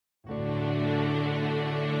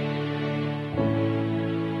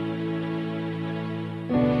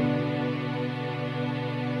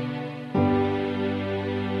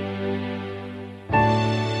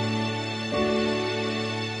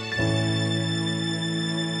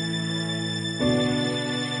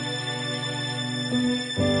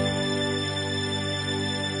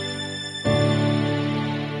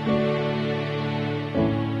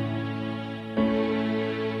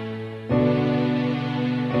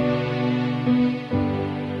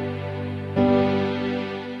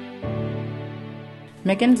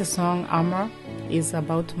Making the song Armor is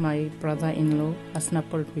about my brother-in-law,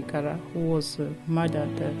 Assinapol Rwigara, who was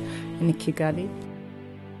murdered in Kigali.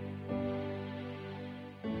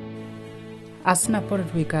 Assinapol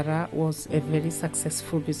Rwigara was a very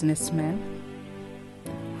successful businessman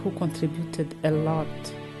who contributed a lot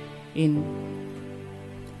in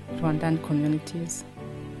Rwandan communities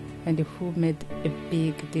and who made a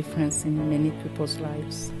big difference in many people's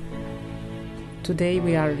lives. Today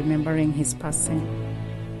we are remembering his passing.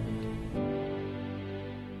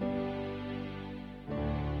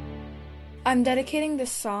 I'm dedicating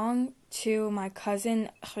this song to my cousin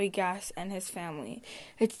Rwigass and his family.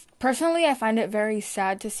 Personally, I find it very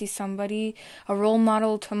sad to see somebody, a role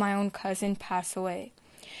model to my own cousin, pass away.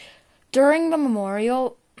 During the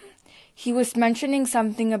memorial, he was mentioning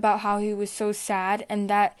something about how he was so sad and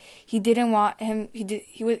that he didn't want him,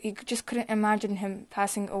 he just couldn't imagine him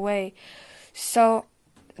passing away. So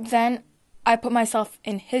then I put myself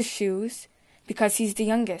in his shoes because he's the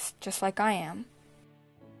youngest, just like I am.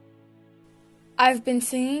 I've been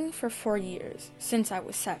singing for 4 years, since I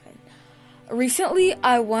was 7. Recently,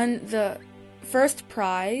 I won the first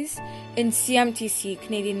prize in CMTC,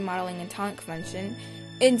 Canadian Modeling and Talent Convention,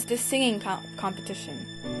 in the singing competition.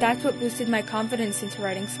 That's what boosted my confidence into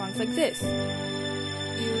writing songs like this.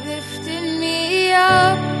 You lifted me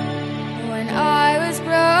up when I was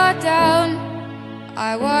brought down.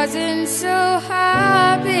 I wasn't so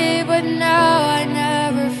happy, but now I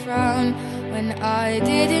never frown. When I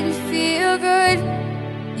didn't feel good,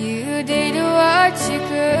 you did what you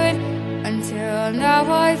could. Until now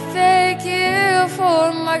I thank you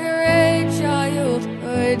for my great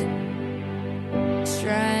childhood.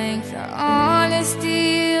 Strength,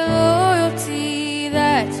 honesty, loyalty,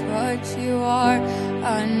 that's what you are.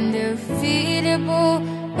 Undefeatable,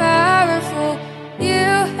 powerful,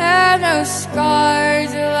 you have no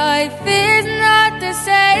scars. Life is not the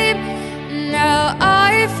same. Now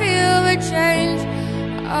I feel the change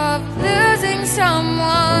of losing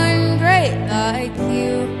someone great like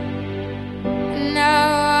you. Now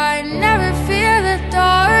I never feel the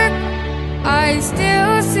dark, I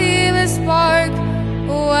still see the spark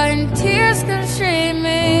when tears come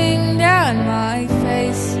streaming down my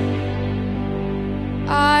face.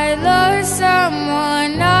 I lost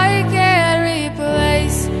someone I can't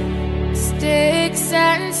replace. Sticks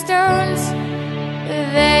and stones,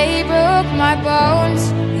 they broke my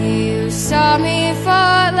bones. You saw me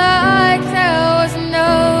fall like there was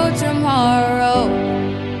no tomorrow.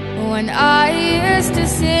 When I used to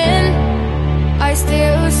sin, I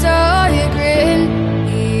still saw you grin.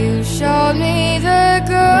 You showed me the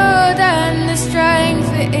good and the strength.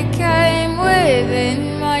 It came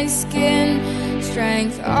within my skin.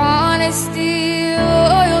 Strength, honesty,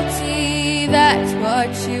 loyalty, that's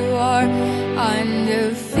what you are.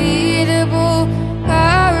 Undefeatable,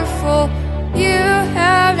 powerful, you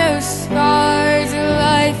have no scars.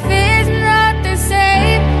 Life is not the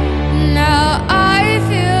same. Now I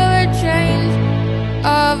feel the change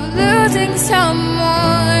of losing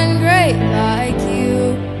someone great like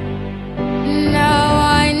you. Now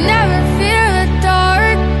I never feel the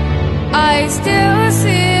dark, I still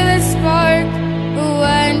see the spark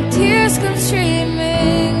when tears come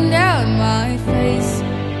streaming down my face.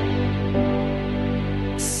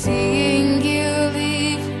 Seeing you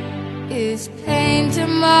leave is pain to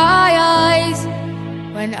my eyes.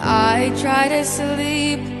 When I try to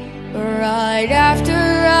sleep right after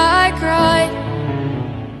I cry,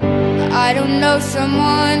 I don't know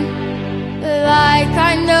someone like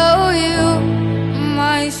I know you.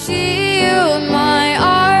 My shield, my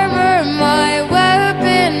armor, my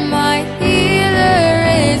weapon, my healer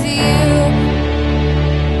is you.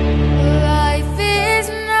 Life is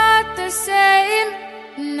not the same.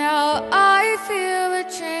 Now I feel a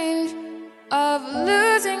change of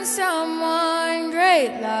losing someone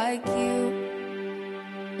great like you.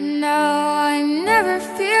 Now I never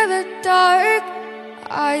feel the dark,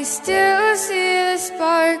 I still see the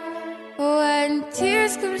spark when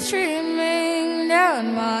tears come streaming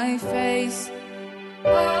down my face.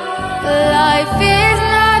 Life is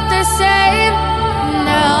not the same.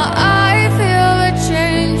 Now I feel